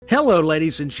Hello,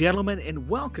 ladies and gentlemen, and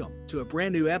welcome to a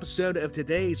brand new episode of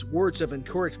today's Words of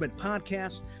Encouragement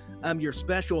podcast. I'm your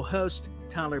special host,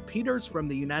 Tyler Peters from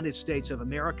the United States of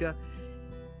America,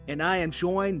 and I am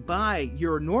joined by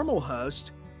your normal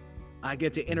host. I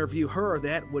get to interview her.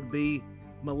 That would be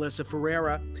Melissa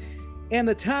Ferreira. And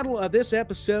the title of this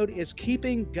episode is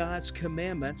Keeping God's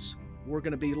Commandments. We're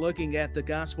going to be looking at the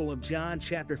Gospel of John,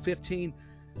 chapter 15,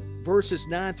 verses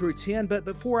 9 through 10. But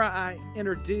before I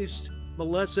introduce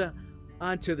Melissa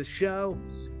onto the show,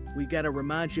 we got to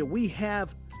remind you we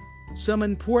have some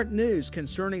important news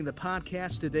concerning the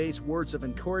podcast, today's Words of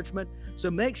Encouragement.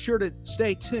 So make sure to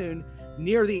stay tuned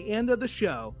near the end of the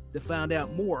show to find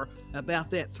out more about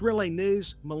that thrilling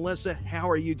news. Melissa, how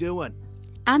are you doing?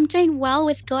 I'm doing well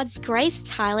with God's grace,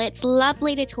 Tyler. It's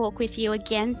lovely to talk with you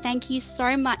again. Thank you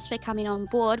so much for coming on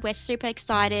board. We're super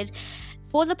excited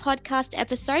for the podcast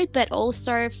episode, but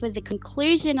also for the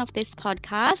conclusion of this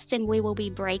podcast, and we will be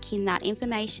breaking that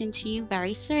information to you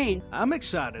very soon. I'm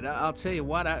excited. I'll tell you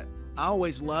what, I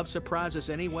always love surprises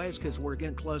anyways, because we're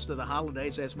getting close to the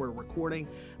holidays as we're recording,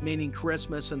 meaning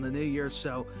Christmas and the New Year,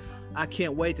 so I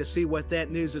can't wait to see what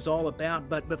that news is all about.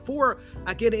 But before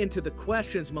I get into the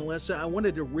questions, Melissa, I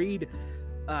wanted to read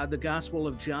the Gospel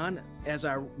of John, as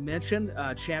I mentioned,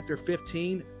 chapter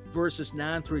 15, verses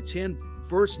 9 through 10.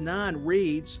 Verse 9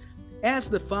 reads, "As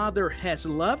the Father has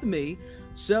loved me,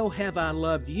 so have I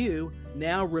loved you.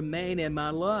 Now remain in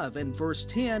my love." And verse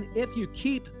 10, "If you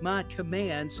keep my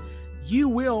commands, you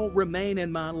will remain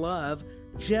in my love,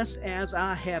 just as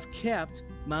I have kept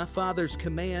my Father's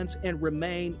commands and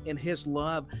remain in his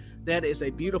love." That is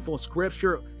a beautiful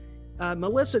scripture.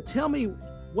 Melissa, tell me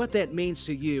what that means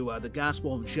to you, the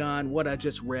Gospel of John, what I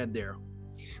just read there.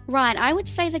 Right, I would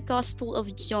say the Gospel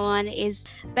of John is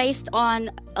based on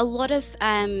a lot of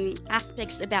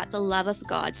aspects about the love of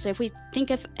God. So if we think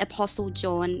of Apostle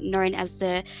John, known as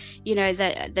the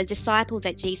disciple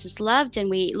that Jesus loved, and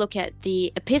we look at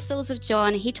the epistles of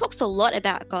John, he talks a lot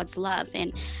about God's love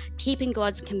and keeping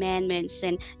God's commandments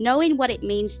and knowing what it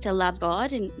means to love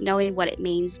God and knowing what it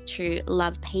means to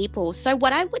love people. So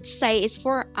what I would say is,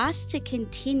 for us to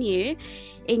continue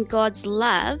in God's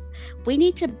love, we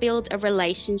need to build a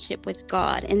relationship with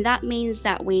God. And that means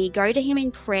that we go to him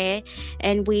in prayer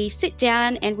and we sit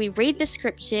down and we read the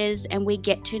scriptures and we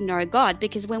get to know God.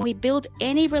 Because when we build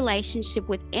any relationship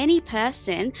with any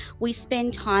person, we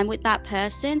spend time with that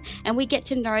person and we get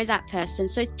to know that person.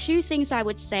 So two things I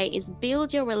would say is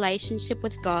build your relationship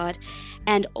with God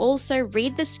and also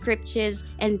read the scriptures,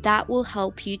 and that will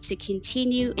help you to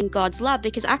continue in God's love.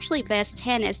 Because actually verse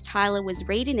 10, as Tyler was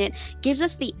reading it, gives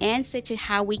us the answer to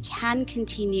how we can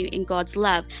continue in God's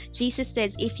love. Jesus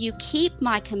says, "If you keep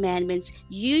my commandments,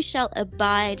 you shall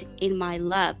abide in my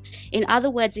love." In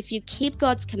other words, if you keep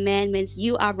God's commandments,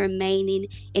 you are remaining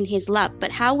in his love.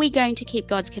 But how are we going to keep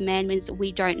God's commandments?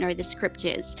 We don't know the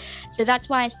scriptures. So that's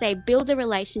why I say build a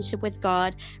relationship with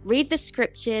God, read the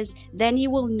scriptures, then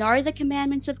you will know the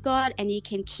commandments of God and you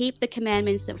can keep the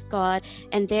commandments of God.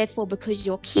 And therefore, because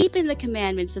you're keeping the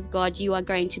commandments of God, you are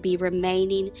going to be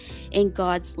remaining in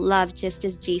God's love, just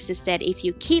as Jesus said, "If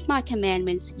you keep my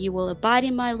commandments, you will abide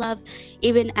in my love,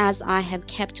 even as I have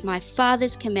kept my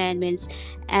Father's commandments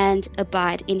and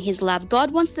abide in his love."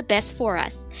 God wants the best for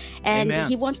us, and Amen.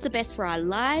 He wants the best for our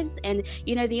lives. And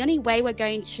the only way we're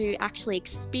going to actually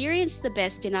experience the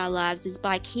best in our lives is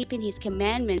by keeping his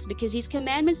commandments, because his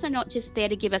commandments are not just there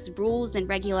to give us rules and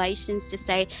regulations to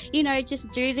say,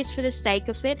 just do this for the sake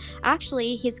of it.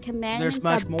 Actually, his commandments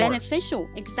are beneficial.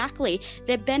 Exactly.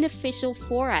 They're beneficial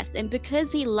for us. And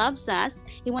because he loves us,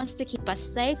 he wants to keep us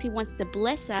safe, he wants to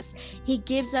bless us, he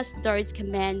gives us those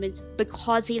commandments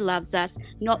because he loves us,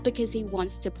 not because he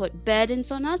wants to put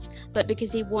burdens on us, but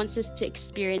because he wants us to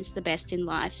experience the best in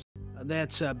life.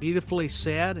 That's beautifully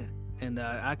said, and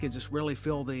I could just really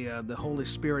feel the Holy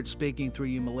Spirit speaking through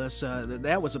you, Melissa.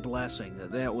 That was a blessing.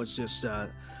 That was just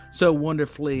so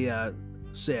wonderfully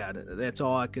said. That's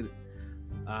all I could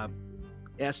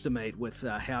estimate with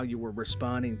how you were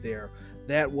responding there.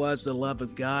 That was the love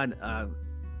of God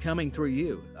coming through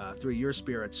you, through your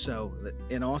spirit. So,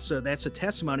 and also that's a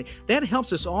testimony that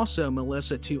helps us also,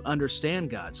 Melissa, to understand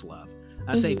God's love.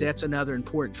 I think that's another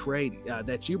important trait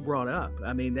that you brought up.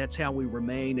 I mean, that's how we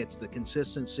remain. It's the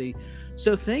consistency.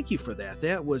 So thank you for that.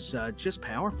 That was just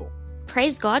powerful.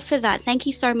 Praise God for that. Thank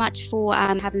you so much for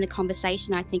having the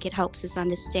conversation. I think it helps us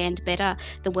understand better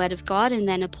the Word of God and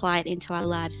then apply it into our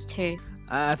lives too.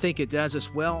 I think it does as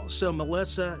well. So,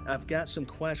 Melissa, I've got some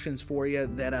questions for you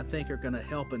that I think are going to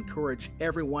help encourage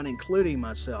everyone, including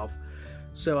myself.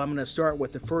 So I'm going to start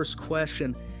with the first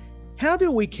question. How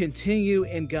do we continue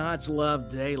in God's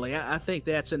love daily? I think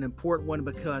that's an important one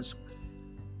because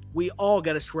we all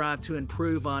got to strive to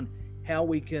improve on how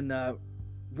we can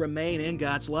remain in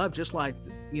God's love, just like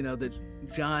that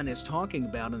John is talking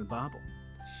about in the Bible.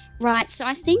 Right. So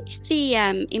I think the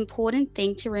important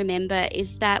thing to remember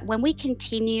is that when we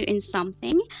continue in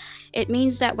something, it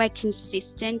means that we're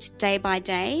consistent day by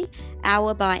day,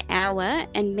 hour by hour,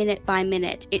 and minute by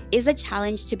minute. It is a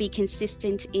challenge to be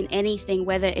consistent in anything,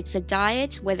 whether it's a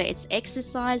diet, whether it's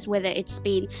exercise, whether it's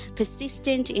being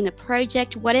persistent in a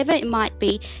project, whatever it might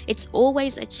be, it's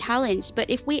always a challenge. But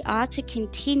if we are to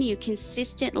continue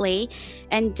consistently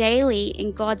and daily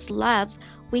in God's love,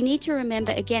 we need to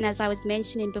remember, again, as I was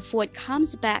mentioning before, it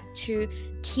comes back to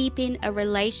keeping a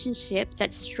relationship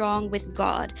that's strong with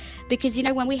God. Because,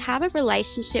 when we have a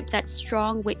relationship that's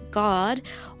strong with God,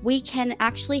 we can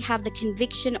actually have the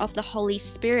conviction of the Holy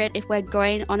Spirit. If we're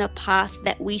going on a path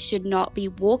that we should not be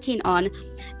walking on,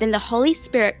 then the Holy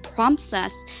Spirit prompts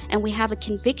us and we have a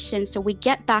conviction. So we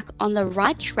get back on the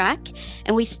right track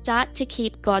and we start to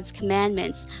keep God's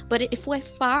commandments. But if we're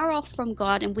far off from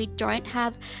God and we don't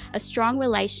have a strong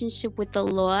relationship with the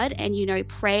Lord and,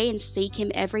 pray and seek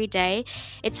Him every day,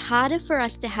 it's harder for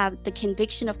us to have the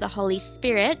conviction of the Holy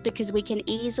Spirit, because we can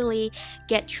easily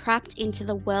get trapped into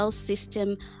the world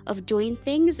system of doing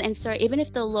things. And so even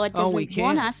if the Lord doesn't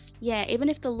want us, even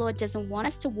if the Lord doesn't want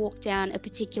us to walk down a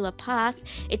particular path,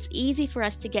 it's easy for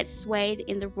us to get swayed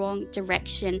in the wrong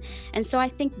direction. And so I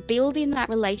think building that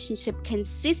relationship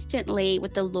consistently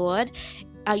with the Lord,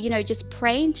 just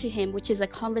praying to Him, which is a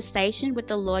conversation with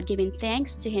the Lord, giving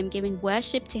thanks to Him, giving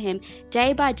worship to Him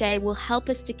day by day, will help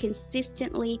us to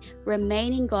consistently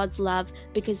remain in God's love,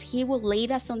 because He will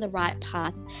lead us on the right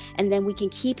path, and then we can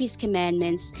keep His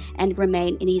commandments and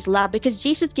remain in His love. Because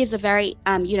Jesus gives a very,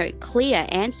 clear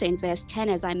answer in verse 10,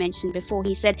 as I mentioned before.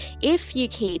 He said, if you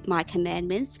keep my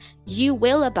commandments, you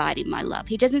will abide in my love.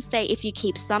 He doesn't say if you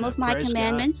keep some of my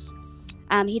commandments.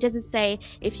 He doesn't say,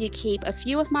 if you keep a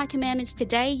few of my commandments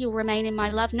today, you'll remain in my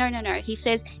love. No. He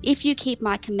says, if you keep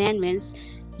my commandments,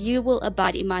 you will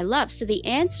abide in my love. So the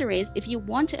answer is, if you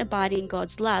want to abide in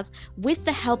God's love, with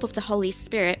the help of the Holy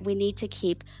Spirit, we need to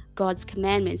keep God's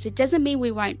commandments. It doesn't mean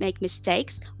we won't make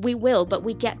mistakes. We will, but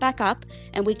we get back up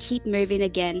and we keep moving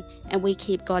again, and we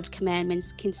keep God's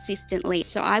commandments consistently.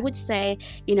 So I would say,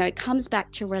 it comes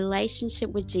back to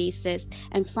relationship with Jesus,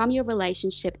 and from your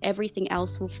relationship, everything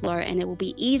else will flow, and it will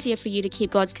be easier for you to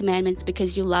keep God's commandments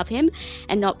because you love Him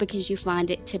and not because you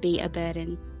find it to be a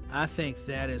burden. I think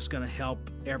that is going to help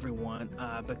everyone,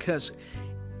 because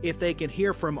if they can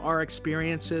hear from our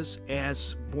experiences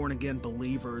as born-again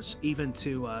believers, even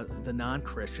to the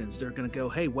non-Christians, they're going to go,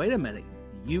 hey, wait a minute,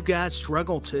 you guys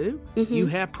struggle too? Mm-hmm. You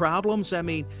have problems? I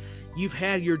mean, you've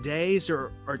had your days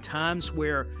or times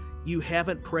where you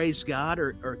haven't praised God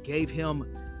or gave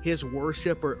Him His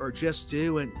worship or just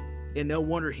do, and no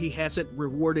wonder He hasn't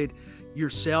rewarded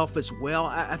yourself as well.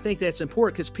 I think that's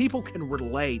important, because people can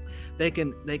relate. They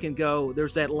can go,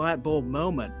 there's that light bulb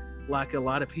moment, like a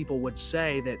lot of people would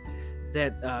say,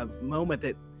 that moment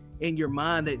that in your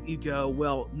mind that you go,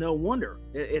 well, no wonder.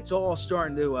 It's all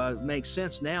starting to make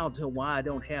sense now to why I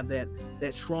don't have that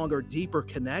stronger, deeper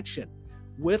connection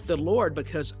with the Lord,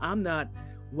 because I'm not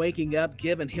waking up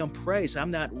giving Him praise.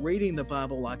 I'm not reading the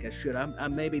Bible like I should.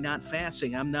 I'm maybe not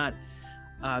fasting. I'm not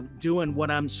doing what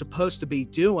I'm supposed to be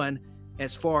doing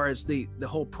as far as the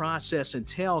whole process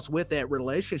entails with that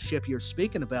relationship you're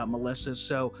speaking about, Melissa.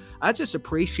 So I just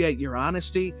appreciate your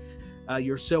honesty.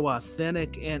 You're so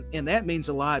authentic, and that means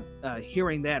a lot,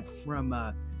 hearing that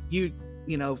from you,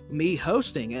 me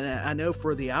hosting. And I know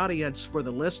for the audience, for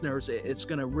the listeners, it's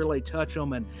going to really touch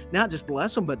them, and not just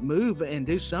bless them, but move and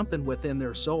do something within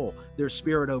their soul, their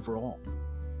spirit overall.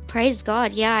 Praise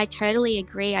God. Yeah, I totally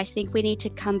agree. I think we need to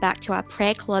come back to our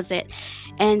prayer closet,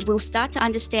 and we'll start to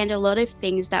understand a lot of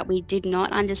things that we did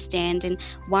not understand, and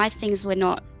why things were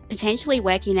not potentially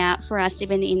working out for us,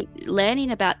 even in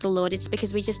learning about the Lord. It's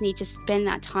because we just need to spend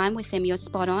that time with Him. You're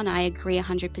spot on. I agree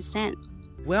 100%.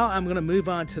 Well, I'm going to move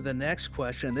on to the next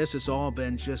question. This has all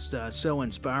been just so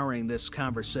inspiring, this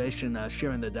conversation,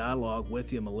 sharing the dialogue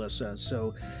with you, Melissa.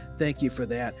 So thank you for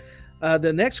that.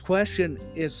 The next question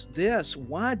is this: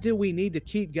 why do we need to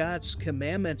keep God's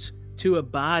commandments to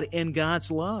abide in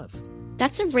God's love?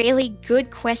 That's a really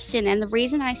good question. And the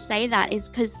reason I say that is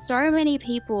because so many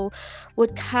people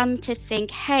would come to think,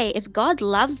 hey, if God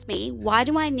loves me, why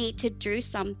do I need to do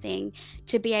something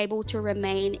to be able to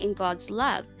remain in God's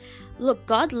love? Look,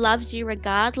 God loves you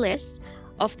regardless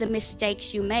of the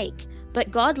mistakes you make.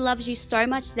 But God loves you so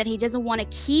much that He doesn't want to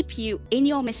keep you in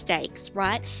your mistakes,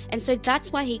 right? And so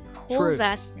that's why He calls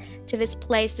us to this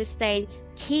place of saying,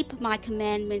 keep my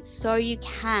commandments so you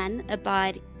can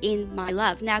abide in my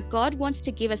love. Now, God wants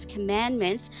to give us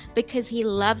commandments because he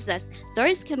loves us.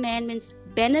 Those commandments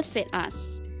benefit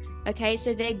us. Okay,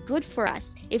 so they're good for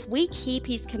us. If we keep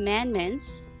his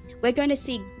commandments, we're going to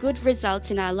see good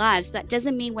results in our lives. That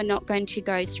doesn't mean we're not going to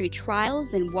go through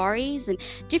trials and worries and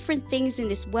different things in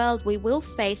this world. We will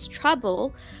face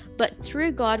trouble, but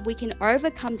through God, we can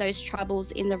overcome those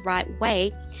troubles in the right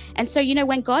way. And so,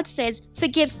 when God says,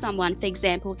 forgive someone, for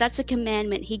example, that's a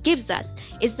commandment he gives us.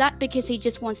 Is that because he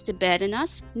just wants to burden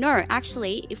us? No,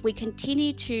 actually, if we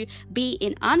continue to be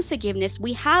in unforgiveness,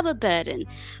 we have a burden.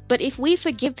 But if we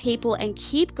forgive people and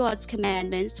keep God's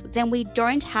commandments, then we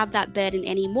don't have that burden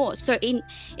anymore. So in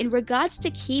regards to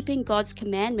keeping God's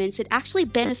commandments, it actually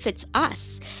benefits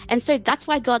us. And so that's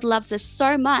why God loves us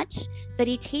so much that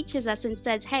he teaches us and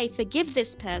says, hey, forgive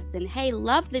this person. Hey,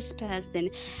 love this person.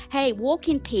 Hey, walk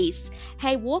in peace.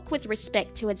 Hey, walk with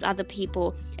respect towards other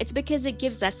people. It's because it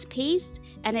gives us peace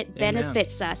and it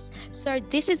benefits us. So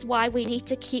this is why we need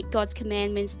to keep God's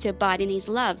commandments to abide in his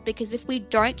love. Because if we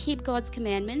don't keep God's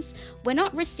commandments, we're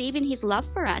not receiving his love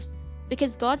for us.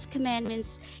 Because God's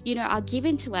commandments, are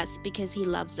given to us because he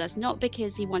loves us, not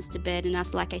because he wants to burden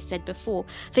us, like I said before.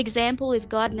 For example, if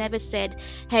God never said,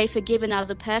 hey, forgive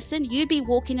another person, you'd be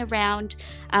walking around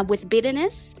with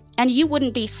bitterness and you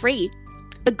wouldn't be free.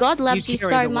 But God loves you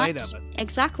so much.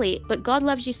 Exactly. But God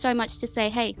loves you so much to say,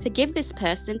 hey, forgive this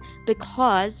person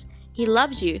because he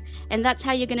loves you. And that's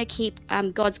how you're going to keep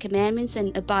God's commandments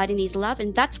and abide in his love.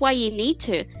 And that's why you need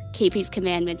to keep his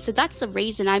commandments. So that's the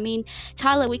reason. I mean,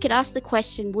 Tyler, we could ask the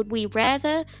question, would we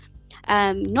rather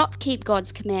not keep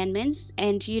God's commandments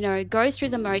and, go through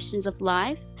the motions of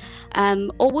life?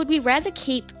 Or would we rather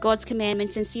keep God's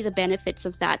commandments and see the benefits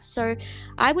of that? So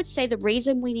I would say the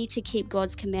reason we need to keep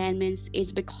God's commandments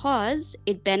is because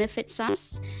it benefits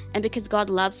us and because God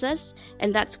loves us.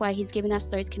 And that's why he's given us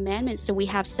those commandments. So we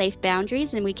have safe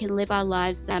boundaries and we can live our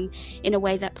lives in a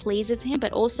way that pleases him,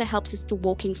 but also helps us to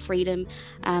walk in freedom,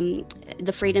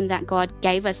 the freedom that God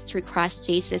gave us through Christ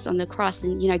Jesus on the cross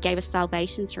and, gave us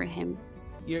salvation through him.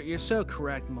 You're so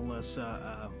correct,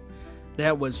 Melissa.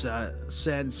 That was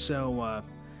said so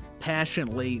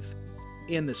passionately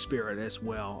in the spirit as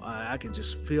well. I can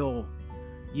just feel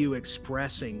you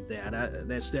expressing that.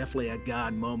 That's definitely a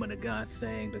God moment, a God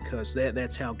thing, because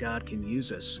that's how God can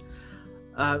use us.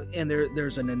 And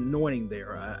there's an anointing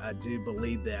there. I do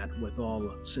believe that with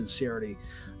all sincerity.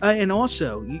 And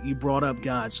also, you brought up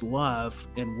God's love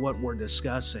and what we're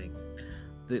discussing,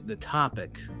 the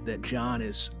topic that John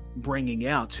is bringing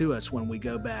out to us when we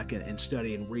go back and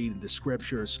study and read the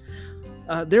scriptures.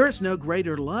 There is no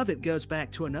greater love. It goes back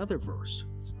to another verse.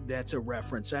 That's a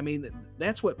reference. I mean,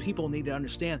 that's what people need to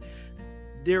understand.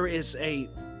 There is a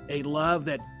love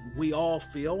that we all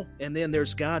feel, and then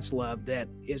there's God's love that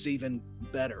is even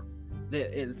better.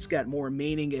 It's got more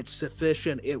meaning. It's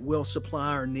sufficient. It will supply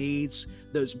our needs.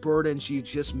 Those burdens you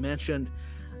just mentioned.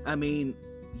 I mean,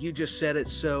 you just said it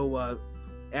so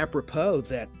apropos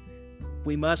that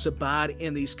we must abide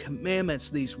in these commandments,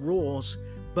 these rules,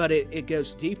 but it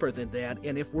goes deeper than that.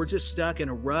 And if we're just stuck in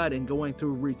a rut and going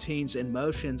through routines and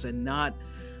motions and not,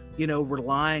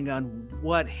 relying on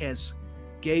what has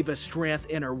gave us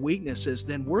strength in our weaknesses,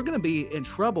 then we're going to be in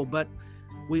trouble. But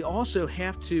we also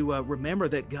have to remember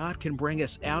that God can bring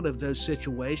us out of those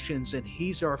situations, and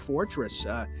he's our fortress.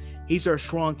 He's our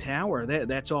strong tower.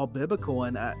 That's all biblical.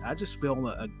 And I just feel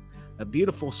a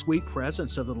beautiful, sweet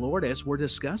presence of the Lord as we're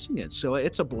discussing it. So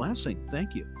it's a blessing.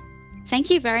 Thank you.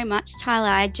 Thank you very much, Tyler.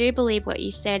 I do believe what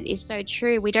you said is so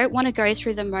true. We don't want to go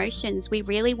through the motions. We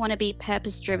really want to be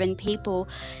purpose-driven people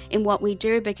in what we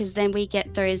do, because then we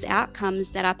get those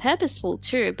outcomes that are purposeful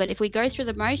too. But if we go through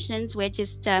the motions, we're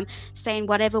just saying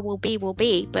whatever will be, will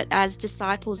be. But as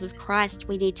disciples of Christ,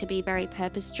 we need to be very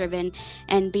purpose-driven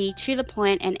and be to the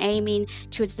point and aiming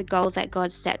towards the goal that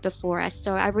God set before us.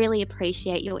 So I really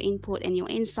appreciate your input and your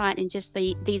insight and just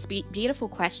these beautiful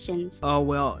questions. Oh,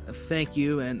 well, thank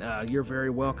you. And you're very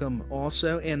welcome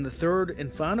also. And the third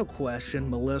and final question,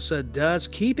 Melissa, does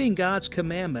keeping God's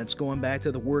commandments, going back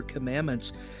to the word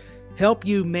commandments, help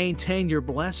you maintain your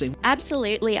blessing?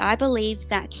 Absolutely. I believe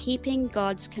that keeping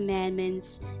God's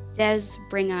commandments does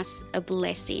bring us a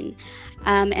blessing.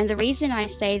 And the reason I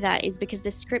say that is because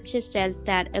the scripture says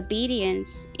that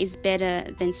obedience is better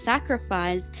than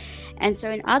sacrifice. And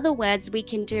so in other words, we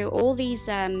can do all these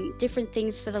different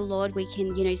things for the Lord. We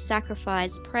can,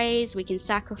 sacrifice praise. We can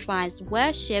sacrifice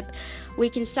worship. We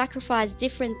can sacrifice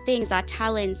different things, our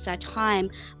talents, our time.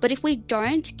 But if we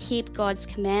don't keep God's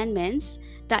commandments,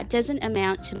 that doesn't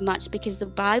amount to much, because the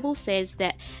Bible says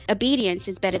that obedience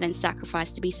is better than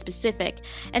sacrifice, to be specific.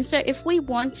 And And so if we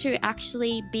want to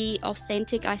actually be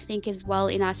authentic, I think as well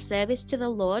in our service to the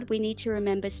Lord, we need to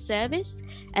remember service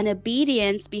and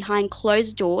obedience behind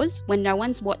closed doors when no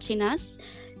one's watching us,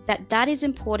 that is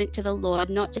important to the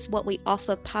Lord, not just what we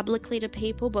offer publicly to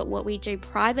people, but what we do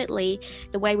privately,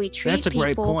 the way we treat people. That's a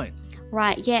great point.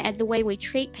 Right, yeah, and the way we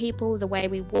treat people, the way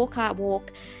we walk our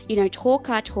walk, talk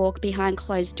our talk behind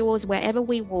closed doors, wherever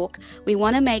we walk, we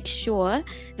want to make sure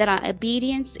that our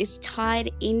obedience is tied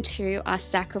into our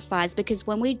sacrifice, because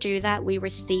when we do that, we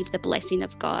receive the blessing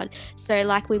of God. So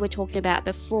like we were talking about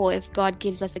before, if God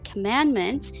gives us a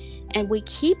commandment and we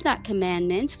keep that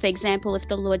commandment, for example, if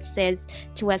the Lord says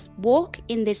to us, walk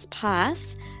in this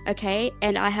path, okay,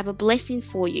 and I have a blessing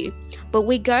for you, but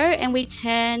we go and we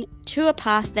turn to a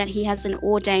path that he hasn't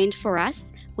ordained for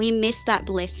us, we miss that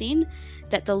blessing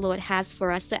that the Lord has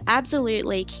for us. So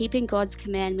absolutely, keeping God's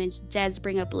commandments does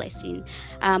bring a blessing.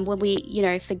 When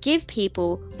we, forgive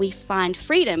people, we find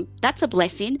freedom. That's a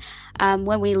blessing.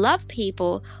 When we love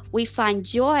people, we find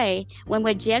joy. When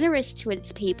we're generous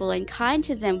towards people and kind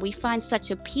to them, we find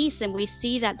such a peace, and we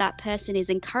see that that person is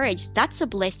encouraged. That's a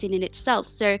blessing in itself.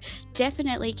 So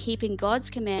definitely keeping God's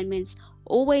commandments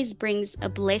always brings a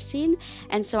blessing.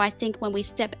 And so I think when we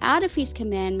step out of his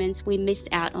commandments, we miss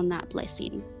out on that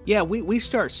blessing. Yeah, we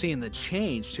start seeing the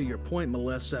change, to your point,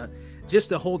 Melissa. Just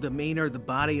the whole demeanor, the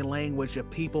body language of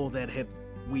people that have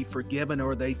we forgiven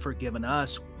or they've forgiven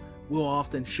us will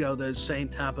often show those same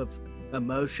type of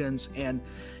emotions. And,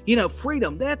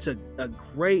 freedom, that's a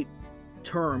great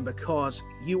term, because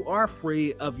you are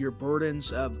free of your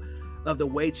burdens, of the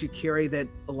weight you carry, that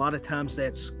a lot of times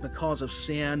that's because of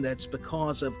sin. That's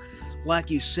because of, like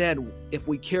you said, if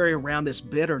we carry around this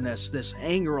bitterness, this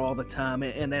anger all the time,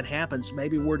 and that happens,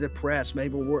 maybe we're depressed,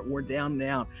 maybe we're down and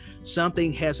out,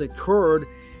 something has occurred,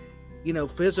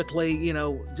 physically,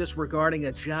 just regarding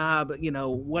a job,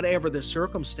 whatever the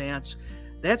circumstance.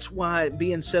 That's why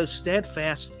being so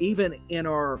steadfast, even in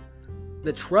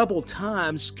the troubled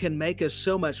times, can make us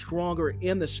so much stronger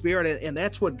in the spirit. And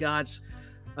that's what God's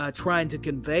trying to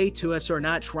convey to us, or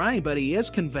not trying, but he is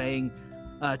conveying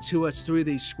to us through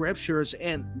these scriptures.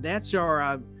 And that's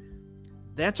our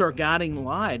guiding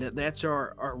light. That's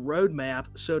our roadmap,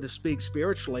 so to speak,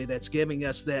 spiritually, that's giving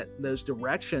us those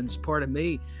directions. Pardon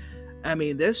me. I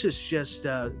mean, this is just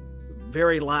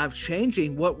very life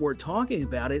changing what we're talking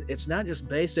about. It's not just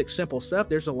basic, simple stuff.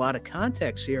 There's a lot of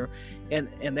context here, and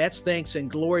that's thanks and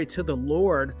glory to the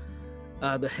Lord,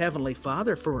 the Heavenly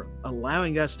Father, for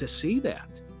allowing us to see that.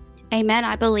 Amen.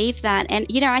 I believe that. And,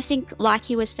 I think, like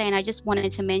you were saying, I just wanted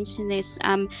to mention this.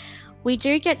 We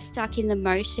do get stuck in the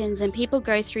motions, and people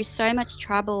go through so much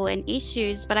trouble and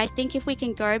issues. But I think if we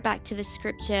can go back to the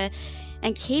scripture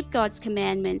and keep God's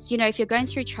commandments, if you're going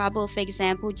through trouble, for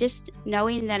example, just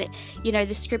knowing that,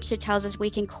 the scripture tells us we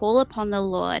can call upon the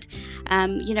Lord,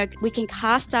 we can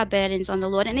cast our burdens on the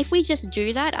Lord. And if we just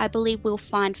do that, I believe we'll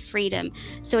find freedom.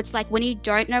 So it's like when you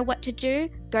don't know what to do,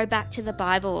 go back to the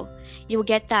Bible. You'll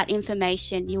get that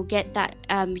information. You'll get that,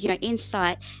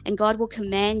 insight, and God will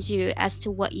command you as to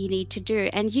what you need to do.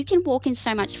 And you can walk in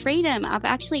so much freedom. I've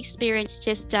actually experienced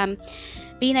just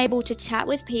being able to chat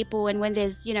with people, and when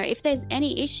there's, if there's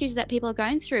any issues that people are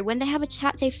going through, when they have a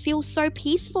chat, they feel so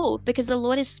peaceful because the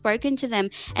Lord has spoken to them,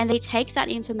 and they take that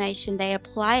information, they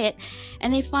apply it,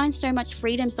 and they find so much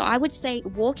freedom. So I would say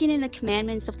walking in the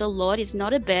commandments of the Lord is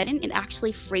not a burden. It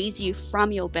actually frees you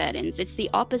from your burdens. It's the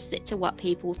opposite to what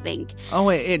people think. Oh,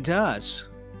 it does.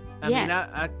 I Yeah.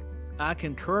 mean, I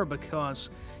concur,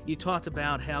 because you talked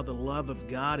about how the love of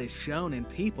God is shown in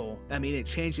people. I mean, it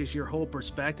changes your whole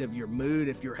perspective, your mood.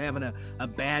 If you're having a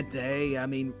bad day, I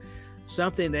mean,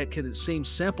 something that could seem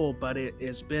simple, but it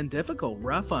has been difficult,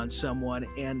 rough on someone.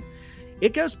 And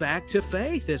it goes back to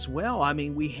faith as well. I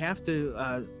mean, we have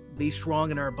to be strong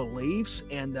in our beliefs,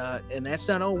 and that's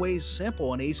not always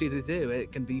simple and easy to do.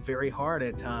 It can be very hard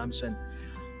at times. And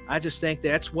I just think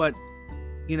that's what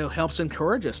helps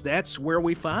encourage us. That's where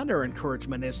we find our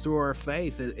encouragement, is through our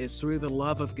faith. It's through the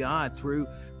love of God, through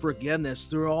forgiveness,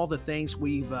 through all the things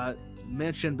we've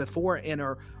mentioned before and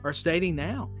are stating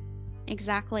now.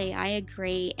 Exactly. I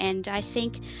agree. And I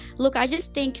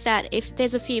just think that if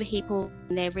there's a few people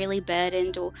and they're really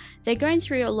burdened, or they're going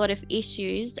through a lot of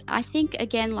issues, I think,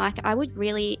 again, I would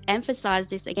really emphasize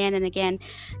this again and again,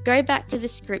 go back to the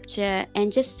scripture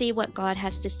and just see what God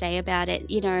has to say about it.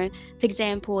 For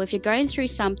example, if you're going through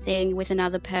something with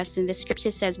another person, the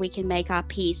scripture says we can make our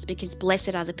peace, because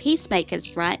blessed are the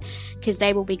peacemakers, right? Because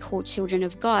they will be called children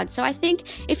of God. So I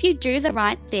think if you do the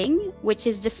right thing, which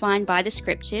is defined by the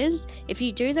scriptures, if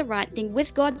you do the right thing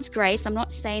with God's grace, I'm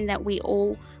not saying that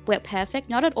we're perfect,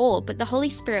 not at all, but the Holy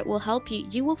Spirit will help you.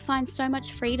 You will find so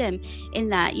much freedom in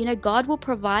that. You know, God will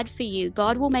provide for you.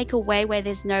 God will make a way where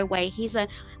there's no way. He's a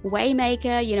way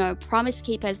maker, you know, a promise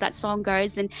keeper, as that song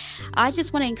goes. And I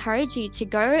just want to encourage you to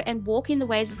go and walk in the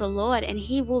ways of the Lord, and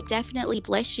he will definitely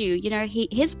bless you. You know,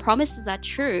 his promises are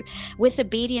true. With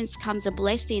obedience comes a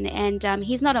blessing, and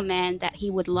he's not a man that he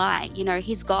would lie. You know,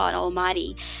 he's God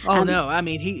Almighty. Oh no, I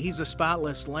mean he's a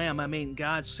spotless lamb. I mean,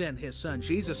 God sent his son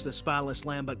Jesus, the spotless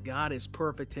lamb, but God is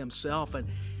perfect himself,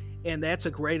 and that's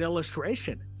a great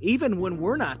illustration. Even when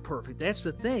we're not perfect, that's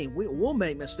the thing. We'll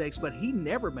make mistakes, but he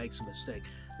never makes a mistake.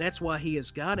 That's why he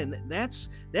is God, and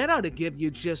that ought to give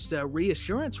you just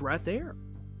reassurance right there.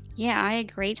 Yeah, I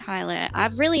agree, Tyler.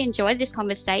 I've really enjoyed this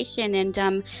conversation,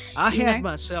 and I have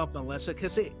myself, Melissa,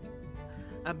 because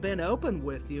I've been open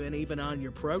with you, and even on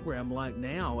your program like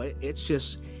now, it's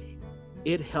just,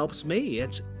 it helps me.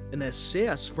 It's an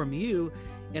assist from you,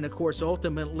 and of course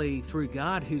ultimately through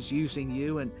God who's using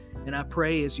you, and I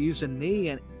pray is using me,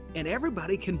 and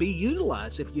everybody can be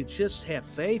utilized if you just have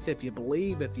faith, if you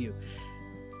believe, if you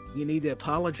need to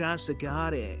apologize to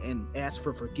God and ask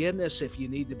for forgiveness, if you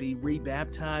need to be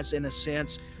rebaptized in a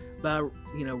sense by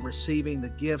receiving the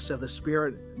gifts of the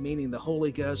Spirit, meaning the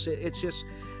Holy Ghost. It's just,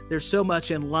 there's so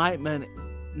much enlightenment,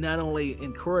 not only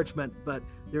encouragement, but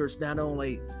there's not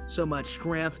only so much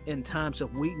strength in times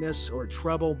of weakness or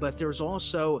trouble, but there's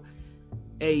also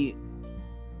a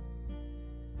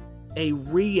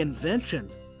reinvention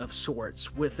of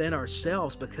sorts within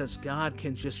ourselves, because God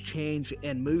can just change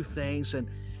and move things, and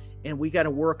we got to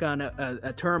work on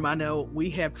a term I know we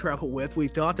have trouble with.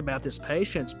 We've talked about this,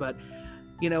 patience, but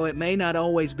it may not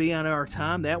always be on our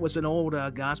time. That was an old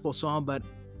gospel song, but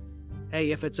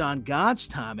hey, if it's on God's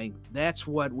timing, that's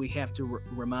what we have to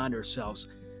remind ourselves.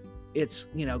 It's,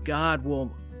 God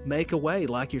will make a way,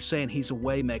 like you're saying, he's a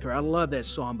way maker. I love that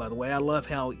song, by the way. I love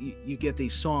how you get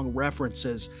these song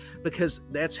references, because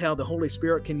that's how the Holy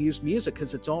Spirit can use music,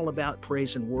 because it's all about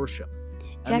praise and worship.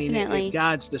 Definitely. I mean, it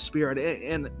guides the Spirit,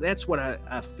 and that's what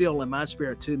I feel in my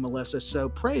spirit too, Melissa. So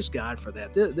praise God for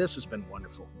that. This has been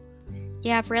wonderful.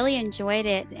 Yeah, I've really enjoyed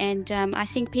it, and I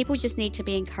think people just need to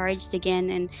be encouraged again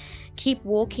and keep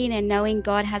walking and knowing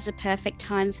God has a perfect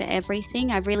time for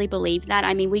everything. I really believe that.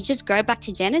 I mean, we just go back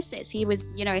to Genesis. He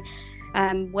was,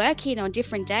 working on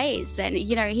different days, and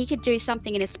he could do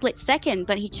something in a split second,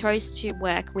 but he chose to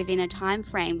work within a time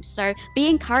frame. So be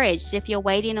encouraged if you're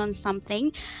waiting on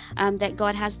something, that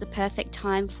God has the perfect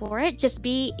time for it. Just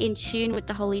be in tune with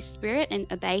the Holy Spirit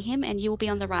and obey him, and you will be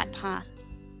on the right path.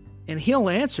 And he'll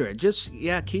answer it. Just,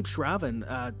 keep striving.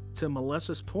 To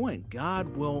Melissa's point, God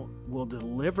will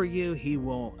deliver you. He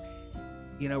will,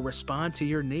 respond to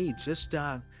your needs. Just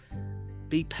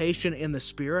be patient in the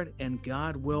Spirit, and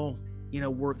God will,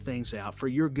 work things out for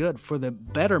your good, for the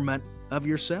betterment of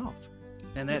yourself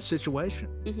and that situation.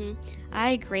 Mm-hmm.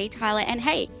 I agree, Tyler. And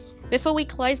hey, before we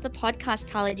close the podcast,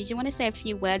 Tyler, did you want to say a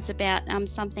few words about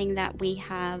something that we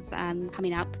have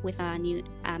coming up with our new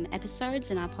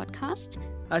episodes in our podcast?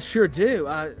 I sure do.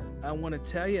 I want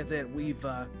to tell you that we've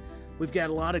got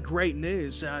a lot of great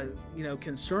news,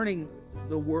 concerning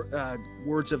the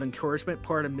words of encouragement.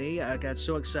 Pardon me, I got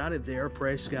so excited there.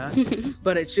 Praise God.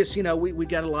 But it's just, we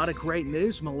got a lot of great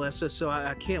news, Melissa. So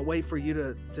I can't wait for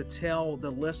you to tell the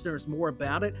listeners more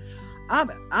about it.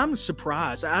 I'm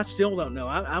surprised. I still don't know.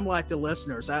 I'm like the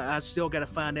listeners. I still got to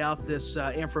find out this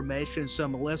information. So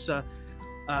Melissa,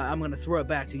 I'm going to throw it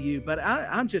back to you, but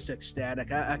I'm just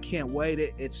ecstatic. I can't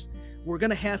wait. We're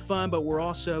going to have fun, but we're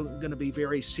also going to be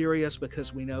very serious,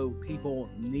 because we know people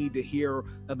need to hear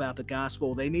about the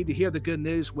gospel. They need to hear the good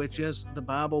news, which is the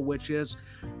Bible, which is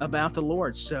about the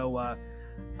Lord. So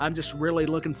I'm just really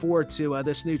looking forward to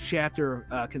this new chapter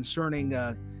concerning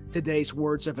today's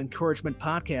Words of Encouragement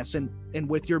podcast and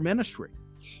with your ministry.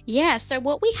 Yeah, so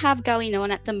what we have going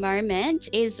on at the moment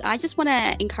is, I just want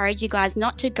to encourage you guys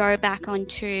not to go back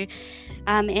onto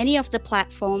any of the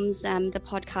platforms, the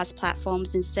podcast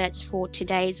platforms, and search for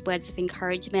today's Words of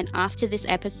Encouragement after this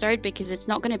episode, because it's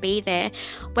not going to be there.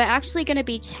 We're actually going to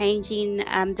be changing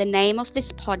the name of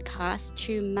this podcast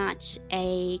to match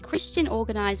a Christian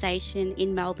organization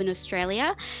in Melbourne,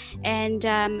 Australia. And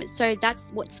so that's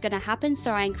what's going to happen.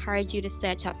 So I encourage you to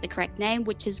search up the correct name,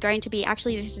 which is going to be,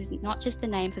 actually, this is not just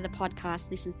the name for the podcast,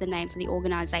 this is the name for the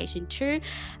organization too.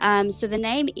 So the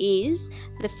name is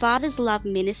the Father's Love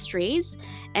Ministries, Jesus.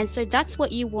 And so that's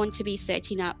what you want to be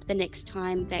searching up the next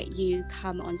time that you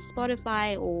come on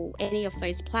Spotify or any of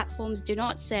those platforms. Do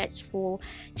not search for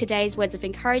today's words of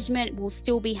encouragement. We'll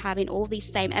still be having all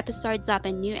these same episodes up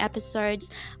and new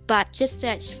episodes, but just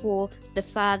search for the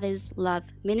Father's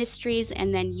Love Ministries,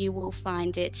 and then you will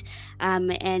find it.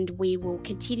 And we will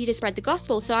continue to spread the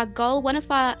gospel. So our goal, one of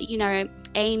our,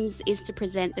 aims is to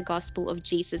present the gospel of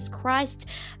Jesus Christ.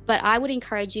 But I would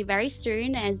encourage you very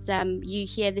soon, as you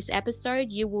hear this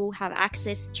episode, you will have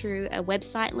access to a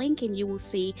website link, and you will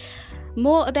see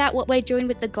more about what we're doing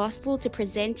with the gospel, to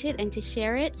present it and to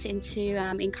share it, and to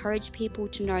encourage people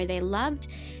to know they're loved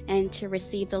and to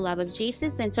receive the love of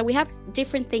Jesus. And so we have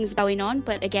different things going on,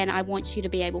 but again, I want you to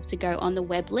be able to go on the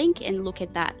web link and look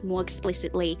at that more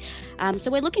explicitly.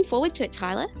 So we're looking forward to it,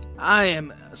 Tyler. I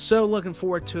am so looking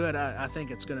forward to it. I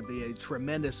think it's going to be a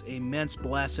tremendous, immense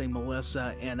blessing,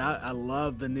 Melissa. And I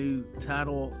love the new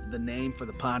title, the name for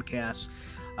the podcast.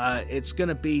 It's going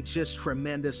to be just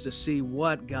tremendous to see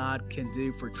what God can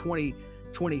do for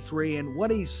 2023 and what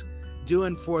He's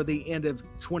doing for the end of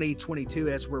 2022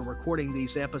 as we're recording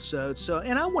these episodes. So,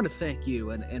 and I want to thank you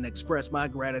and express my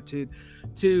gratitude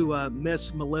to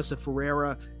Miss Melissa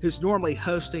Ferreira, who's normally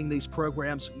hosting these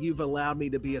programs. You've allowed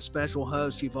me to be a special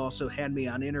host. You've also had me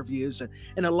on interviews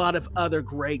and a lot of other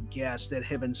great guests that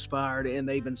have inspired, and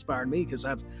they've inspired me because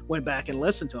I've went back and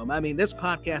listened to them. I mean, this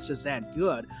podcast is that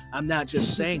good. I'm not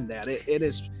just saying that. It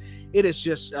is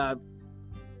just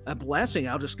a blessing.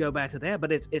 I'll just go back to that,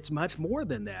 but it's much more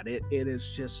than that. It is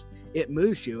just, it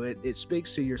moves you. It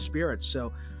speaks to your spirit.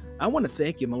 So I want to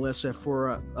thank you, Melissa,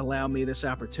 for allowing me this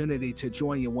opportunity to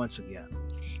join you once again.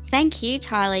 Thank you,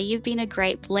 Tyler. You've been a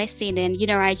great blessing. And,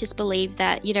 I just believe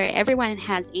that, everyone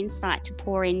has insight to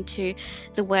pour into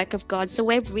the work of God. So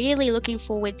we're really looking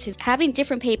forward to having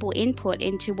different people input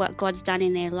into what God's done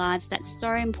in their lives. That's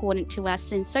so important to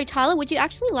us. And so, Tyler, would you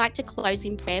actually like to close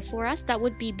in prayer for us? That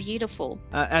would be beautiful.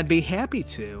 I'd be happy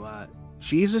to.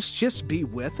 Jesus, just be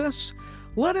with us.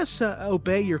 Let us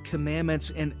obey your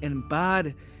commandments and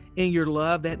abide in your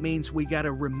love. That means we got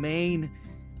to remain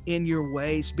in your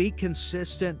ways, be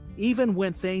consistent, even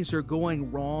when things are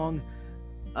going wrong.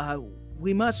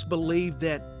 We must believe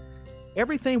that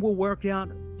everything will work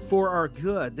out for our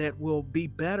good, that will be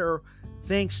better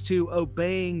thanks to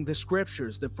obeying the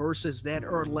scriptures, the verses that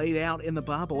are laid out in the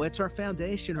Bible. It's our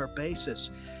foundation, our basis.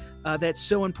 That's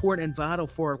so important and vital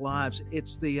for our lives.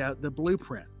 It's the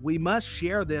blueprint. We must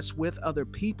share this with other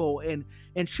people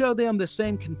and show them the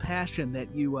same compassion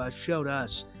that you showed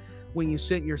us when you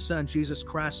sent your son, Jesus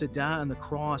Christ, to die on the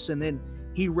cross, and then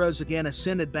he rose again,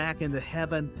 ascended back into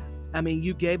heaven. I mean,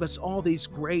 you gave us all these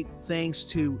great things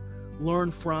to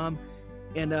learn from.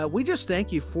 And we just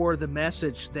thank you for the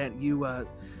message that you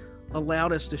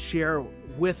allowed us to share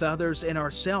with others and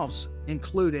ourselves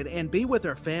included, and be with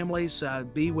our families,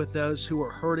 be with those who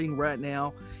are hurting right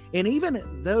now, and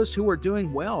even those who are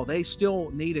doing well. They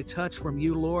still need a touch from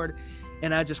you, Lord.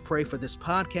 And I just pray for this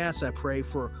podcast. I pray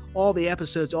for all the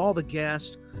episodes, all the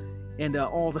guests, and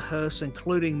all the hosts,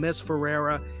 including Miss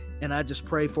Ferreira. And I just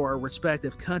pray for our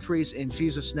respective countries. In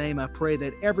Jesus' name, I pray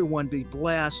that everyone be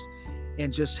blessed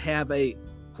and just have a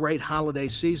great holiday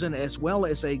season, as well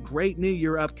as a great new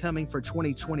year upcoming for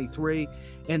 2023.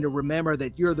 And to remember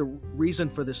that you're the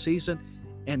reason for the season.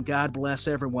 And God bless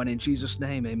everyone. In Jesus'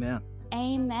 name, amen.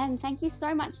 Amen. Thank you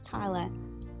so much, Tyler.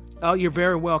 Oh, you're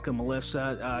very welcome,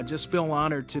 Melissa. Just feel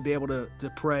honored to be able to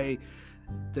pray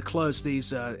to close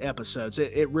these episodes.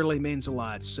 It really means a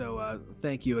lot. So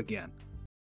thank you again.